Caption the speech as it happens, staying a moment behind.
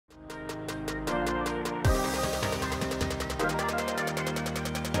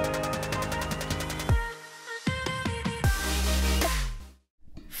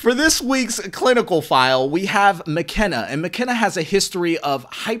For this week's clinical file, we have Mackenna, and Mackenna has a history of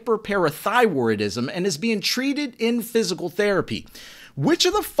hyperparathyroidism and is being treated in physical therapy. Which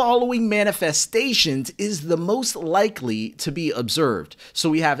of the following manifestations is the most likely to be observed?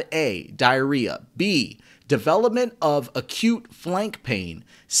 So we have A, diarrhea, B, development of acute flank pain,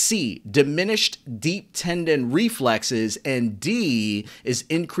 C, diminished deep tendon reflexes, and D is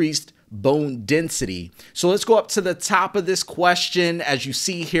increased bone density. So let's go up to the top of this question. As you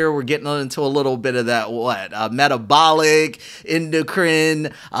see here, we're getting into a little bit of that metabolic,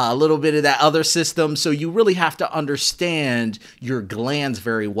 endocrine, a little bit of that other system. So you really have to understand your glands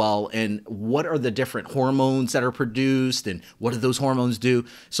very well and what are the different hormones that are produced and what do those hormones do.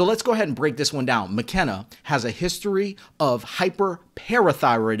 So let's go ahead and break this one down. Mackenna has a history of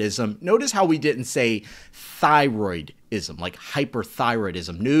hyperparathyroidism. Notice how we didn't say thyroidism, like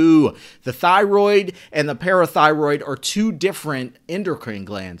hyperthyroidism. No, the thyroid and the parathyroid are two different endocrine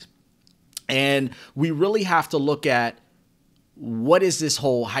glands. And we really have to look at what is this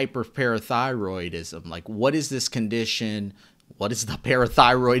whole hyperparathyroidism? Like, what is this condition? What does the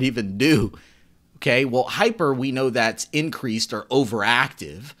parathyroid even do? Okay, well, hyper, we know that's increased or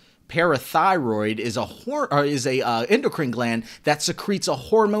overactive. Parathyroid is a endocrine gland that secretes a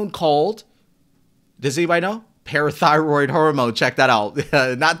hormone called, does anybody know? Parathyroid hormone. Check that out.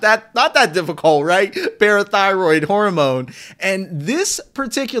 Not that difficult, right? Parathyroid hormone. And this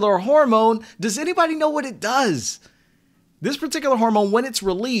particular hormone, does anybody know what it does? This particular hormone, when it's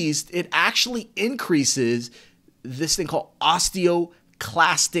released, it actually increases this thing called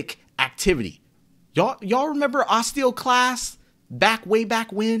osteoclastic activity. Y'all remember osteoclast? Way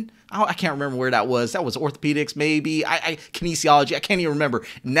back when? I can't remember where that was. That was orthopedics, maybe. Kinesiology. I can't even remember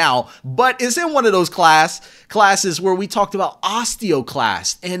now. But it's in one of those classes where we talked about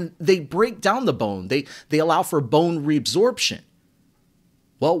osteoclast, and they break down the bone. They allow for bone reabsorption.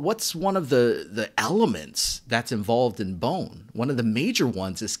 Well, what's one of the elements that's involved in bone? One of the major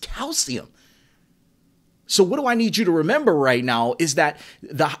ones is calcium. So what do I need you to remember right now is that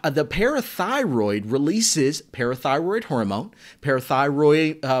the parathyroid releases parathyroid hormone.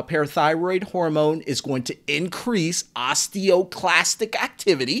 Parathyroid hormone is going to increase osteoclastic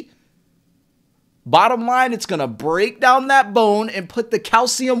activity. Bottom line, it's going to break down that bone and put the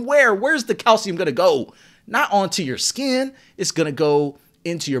calcium where? Where's the calcium going to go? Not onto your skin. It's going to go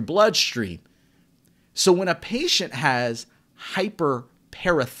into your bloodstream. So when a patient has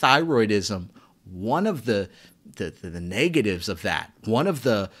hyperparathyroidism, one of the negatives of that, one of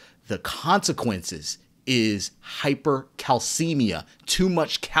the consequences is hypercalcemia, too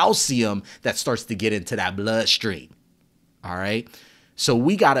much calcium that starts to get into that bloodstream. All right. So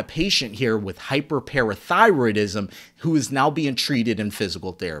we got a patient here with hyperparathyroidism who is now being treated in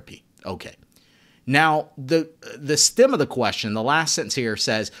physical therapy. Okay. Now, the stem of the question, the last sentence here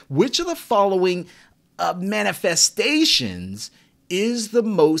says, which of the following manifestations is the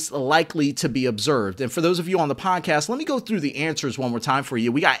most likely to be observed? And for those of you on the podcast, let me go through the answers one more time for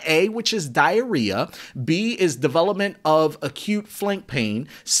you. We got A, which is diarrhea. B is development of acute flank pain.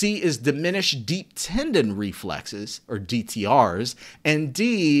 C is diminished deep tendon reflexes, or DTRs. And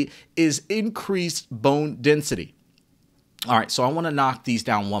D is increased bone density. All right, so I want to knock these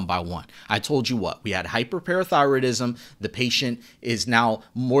down one by one. I told you what? We had hyperparathyroidism. The patient is now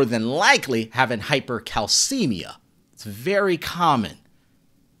more than likely having hypercalcemia. It's very common.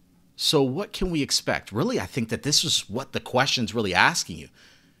 So what can we expect? Really, I think that this is what the question's really asking you.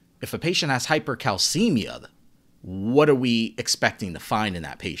 If a patient has hypercalcemia, what are we expecting to find in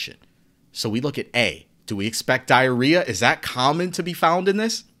that patient? So we look at A. Do we expect diarrhea? Is that common to be found in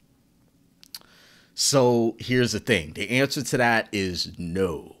this? So here's the thing. The answer to that is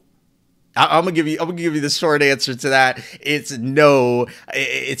no. I'm gonna give you the short answer to that. It's no.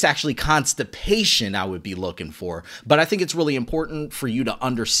 It's actually constipation I would be looking for. But I think it's really important for you to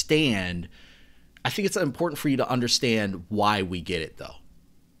understand. I think it's important for you to understand why we get it, though.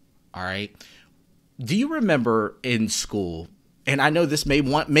 All right. Do you remember in school? And I know this may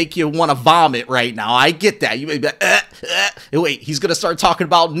make you want to vomit right now. I get that. You may be like, wait, he's going to start talking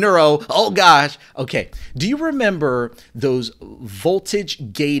about neuro. Oh, gosh. Okay. Do you remember those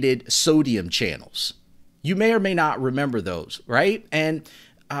voltage-gated sodium channels? You may or may not remember those, right? And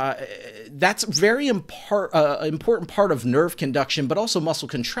that's a very important part of nerve conduction, but also muscle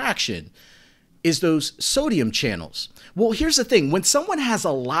contraction, is those sodium channels. Well, here's the thing. When someone has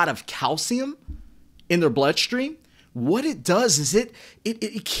a lot of calcium in their bloodstream, what it does is it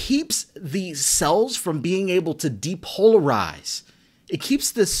keeps the cells from being able to depolarize. It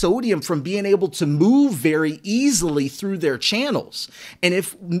keeps the sodium from being able to move very easily through their channels. And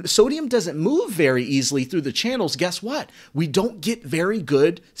if sodium doesn't move very easily through the channels, guess what? We don't get very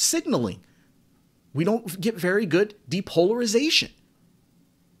good signaling. We don't get very good depolarization.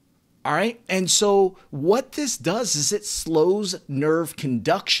 All right. And so what this does is it slows nerve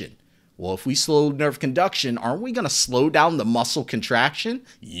conduction. Well, if we slow nerve conduction, aren't we going to slow down the muscle contraction?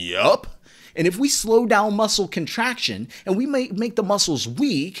 Yup. And if we slow down muscle contraction and we make the muscles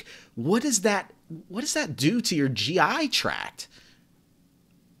weak, what does that do to your GI tract?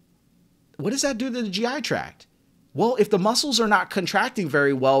 What does that do to the GI tract? Well, if the muscles are not contracting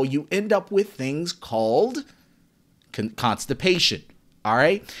very well, you end up with things called constipation. All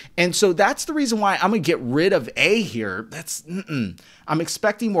right. And so that's the reason why I'm going to get rid of A here. I'm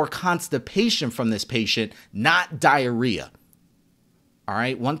expecting more constipation from this patient, not diarrhea. All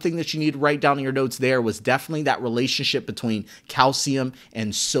right. One thing that you need to write down in your notes there was definitely that relationship between calcium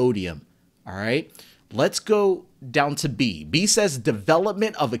and sodium. All right. Let's go down to B. B says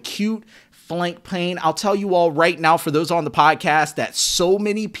development of acute flank pain. I'll tell you all right now, for those on the podcast, that so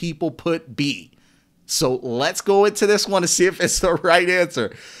many people put B. So let's go into this one to see if it's the right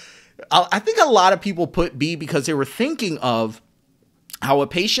answer. I think a lot of people put B because they were thinking of how a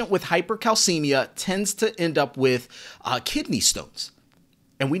patient with hypercalcemia tends to end up with kidney stones.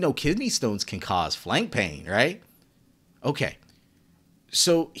 And we know kidney stones can cause flank pain, right? Okay,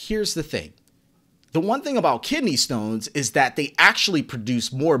 so here's the thing. The one thing about kidney stones is that they actually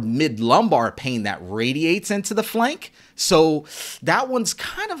produce more mid-lumbar pain that radiates into the flank. So that one's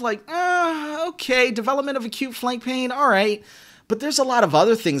kind of like, okay, development of acute flank pain, all right. But there's a lot of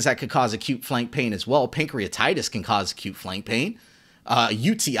other things that could cause acute flank pain as well. Pancreatitis can cause acute flank pain.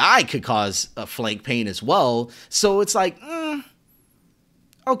 UTI could cause flank pain as well. So it's like,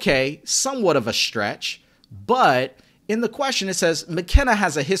 okay, somewhat of a stretch, but in the question, it says, Mackenna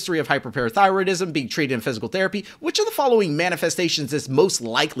has a history of hyperparathyroidism being treated in physical therapy. Which of the following manifestations is most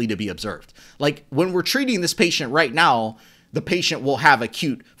likely to be observed? Like when we're treating this patient right now, the patient will have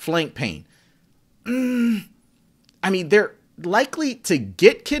acute flank pain. I mean, they're likely to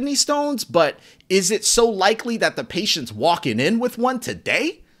get kidney stones, but is it so likely that the patient's walking in with one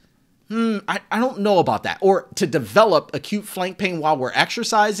today? I don't know about that. Or to develop acute flank pain while we're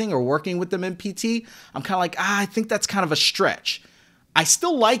exercising or working with them in PT, I'm kind of like, I think that's kind of a stretch. I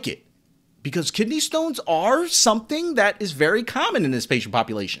still like it because kidney stones are something that is very common in this patient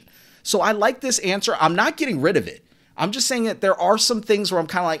population. So I like this answer. I'm not getting rid of it. I'm just saying that there are some things where I'm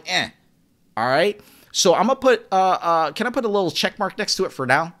kind of like, all right. So I'm going to put, can I put a little check mark next to it for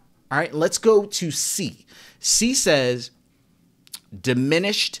now? All right, let's go to C. C says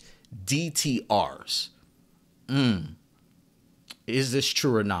diminished DTRs. Is this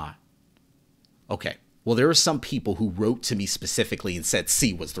true or not? Okay. Well, there are some people who wrote to me specifically and said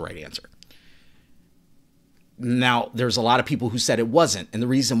C was the right answer. Now, there's a lot of people who said it wasn't. And the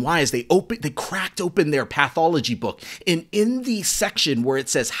reason why is they cracked open their pathology book. And in the section where it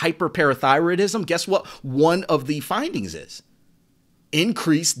says hyperparathyroidism, guess what one of the findings is?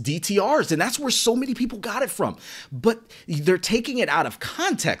 Increased DTRs. And that's where so many people got it from. But they're taking it out of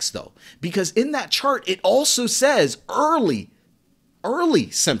context though, because in that chart, it also says early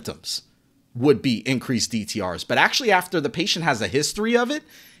symptoms would be increased DTRs. But actually after the patient has a history of it,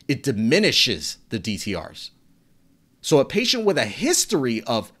 it diminishes the DTRs. So a patient with a history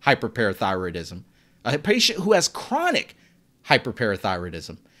of hyperparathyroidism, a patient who has chronic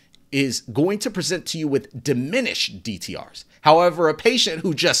hyperparathyroidism, is going to present to you with diminished DTRs. However, a patient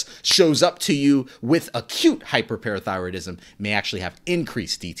who just shows up to you with acute hyperparathyroidism may actually have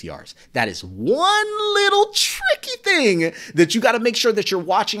increased DTRs. That is one little tricky thing that you got to make sure that you're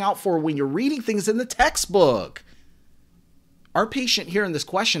watching out for when you're reading things in the textbook. Our patient here in this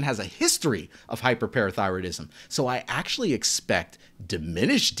question has a history of hyperparathyroidism, so I actually expect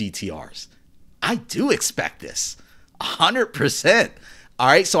diminished DTRs. I do expect this, 100%. All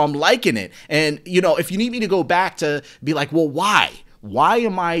right, so I'm liking it. And, you know, if you need me to go back to be like, well, why? Why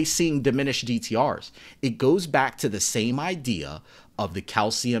am I seeing diminished DTRs? It goes back to the same idea of the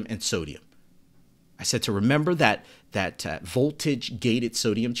calcium and sodium. I said to remember that voltage-gated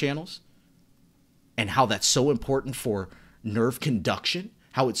sodium channels and how that's so important for nerve conduction,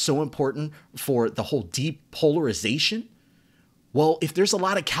 how it's so important for the whole depolarization. Well, if there's a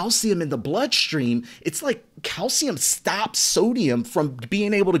lot of calcium in the bloodstream, it's like calcium stops sodium from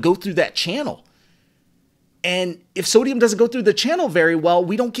being able to go through that channel. And if sodium doesn't go through the channel very well,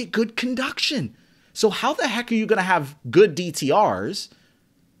 we don't get good conduction. So how the heck are you going to have good DTRs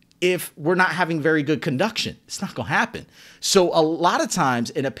if we're not having very good conduction? It's not going to happen. So a lot of times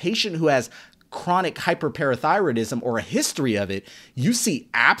in a patient who has chronic hyperparathyroidism or a history of it, you see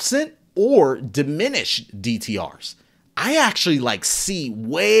absent or diminished DTRs. I actually like C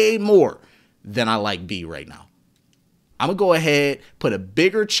way more than I like B right now. I'm going to go ahead, put a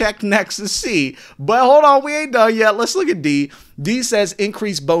bigger check next to C, but hold on, we ain't done yet. Let's look at D. D says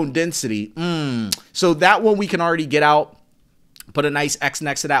increased bone density. So that one we can already get out. Put a nice X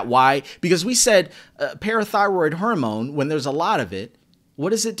next to that. Why? Because we said parathyroid hormone, when there's a lot of it, what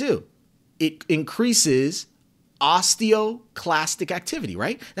does it do? It increases osteoclastic activity,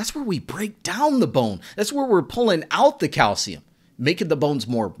 right? That's where we break down the bone. That's where we're pulling out the calcium, making the bones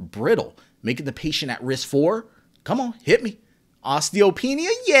more brittle, making the patient at risk for, come on, hit me, osteopenia,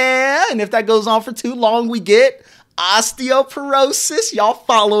 yeah. And if that goes on for too long, we get osteoporosis. Y'all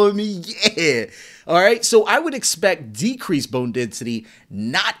following me? Yeah. All right, so I would expect decreased bone density,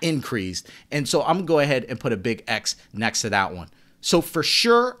 not increased. And so I'm going to go ahead and put a big X next to that one. So for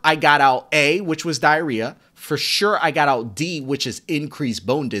sure, I got out A, which was diarrhea. For sure, I got out D, which is increased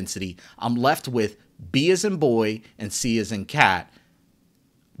bone density. I'm left with B as in boy and C as in cat.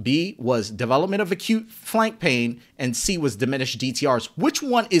 B was development of acute flank pain, and C was diminished DTRs. Which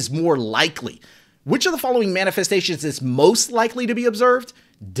one is more likely? Which of the following manifestations is most likely to be observed?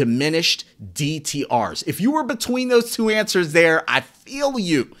 Diminished DTRs. If you were between those two answers there, I feel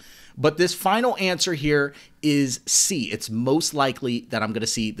you. But this final answer here is C. It's most likely that I'm going to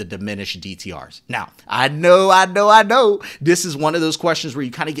see the diminished DTRs. Now, I know. This is one of those questions where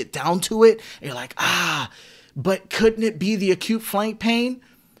you kind of get down to it and you're like, but couldn't it be the acute flank pain?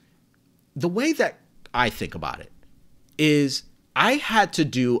 The way that I think about it is I had to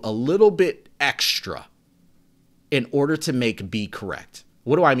do a little bit extra in order to make B correct.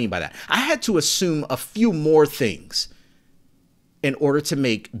 What do I mean by that? I had to assume a few more things in order to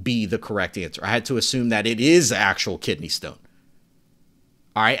make B the correct answer. I had to assume that it is actual kidney stone.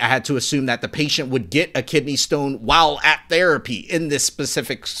 All right. I had to assume that the patient would get a kidney stone while at therapy in this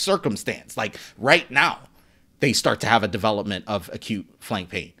specific circumstance. Like right now, they start to have a development of acute flank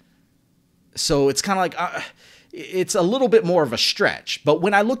pain. So it's kind of like, it's a little bit more of a stretch. But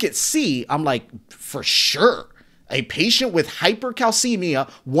when I look at C, I'm like, for sure, a patient with hypercalcemia,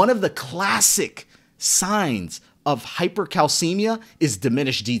 one of the classic signs of hypercalcemia is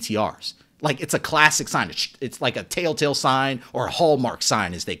diminished DTRs. Like it's a classic sign. It's like a telltale sign or a hallmark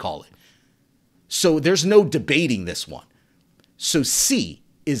sign as they call it. So there's no debating this one. So C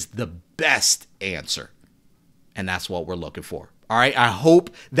is the best answer. And that's what we're looking for. All right. I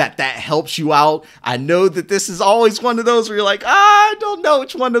hope that helps you out. I know that this is always one of those where you're like, I don't know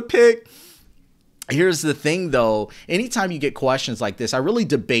which one to pick. Here's the thing, though. Anytime you get questions like this, I really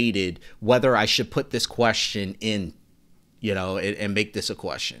debated whether I should put this question in, and make this a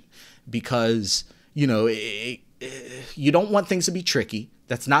question because, you don't want things to be tricky.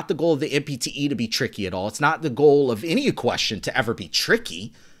 That's not the goal of the NPTE to be tricky at all. It's not the goal of any question to ever be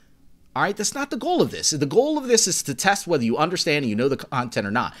tricky. All right, that's not the goal of this. The goal of this is to test whether you understand and you know the content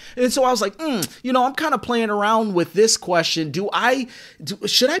or not. And so I was like, I'm kind of playing around with this question. Should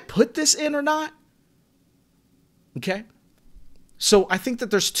I put this in or not? Okay. So I think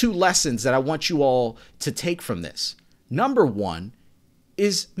that there's two lessons that I want you all to take from this. Number one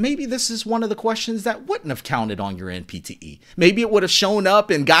is maybe this is one of the questions that wouldn't have counted on your NPTE. Maybe it would have shown up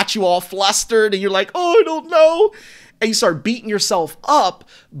and got you all flustered and you're like, oh, I don't know. And you start beating yourself up,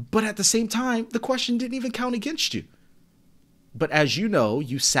 but at the same time, the question didn't even count against you. But as you know,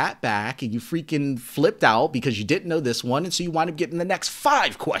 you sat back and you freaking flipped out because you didn't know this one. And so you wind up getting the next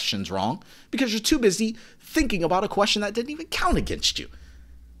 5 questions wrong because you're too busy thinking about a question that didn't even count against you.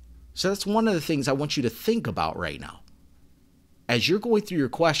 So that's one of the things I want you to think about right now. As you're going through your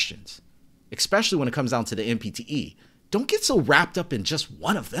questions, especially when it comes down to the NPTE, don't get so wrapped up in just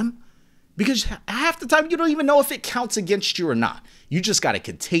one of them. Because half the time you don't even know if it counts against you or not. You just got to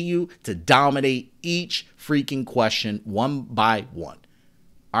continue to dominate each freaking question one by one.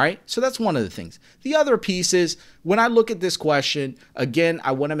 All right. So that's one of the things. The other piece is when I look at this question, again,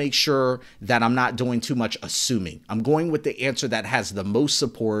 I want to make sure that I'm not doing too much assuming. I'm going with the answer that has the most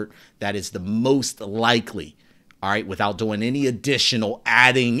support, that is the most likely. All right. Without doing any additional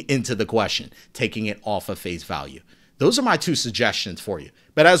adding into the question, taking it off of face value. Those are my 2 suggestions for you.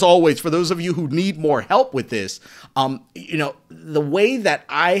 But as always, for those of you who need more help with this, the way that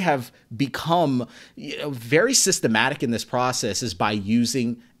I have become very systematic in this process is by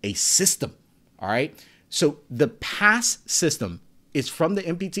using a system. All right. So the PASS system is from the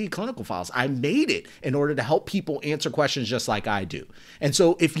NPTE clinical files. I made it in order to help people answer questions just like I do. And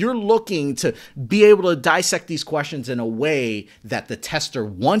so if you're looking to be able to dissect these questions in a way that the tester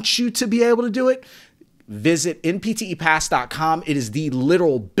wants you to be able to do it, visit nptepass.com. It is the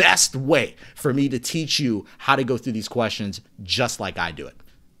literal best way for me to teach you how to go through these questions just like I do it.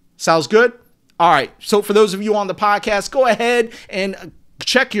 Sounds good? All right. So for those of you on the podcast, go ahead and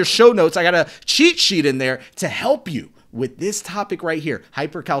check your show notes. I got a cheat sheet in there to help you with this topic right here,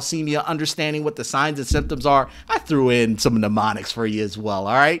 hypercalcemia, understanding what the signs and symptoms are. I threw in some mnemonics for you as well,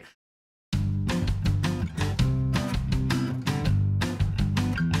 all right?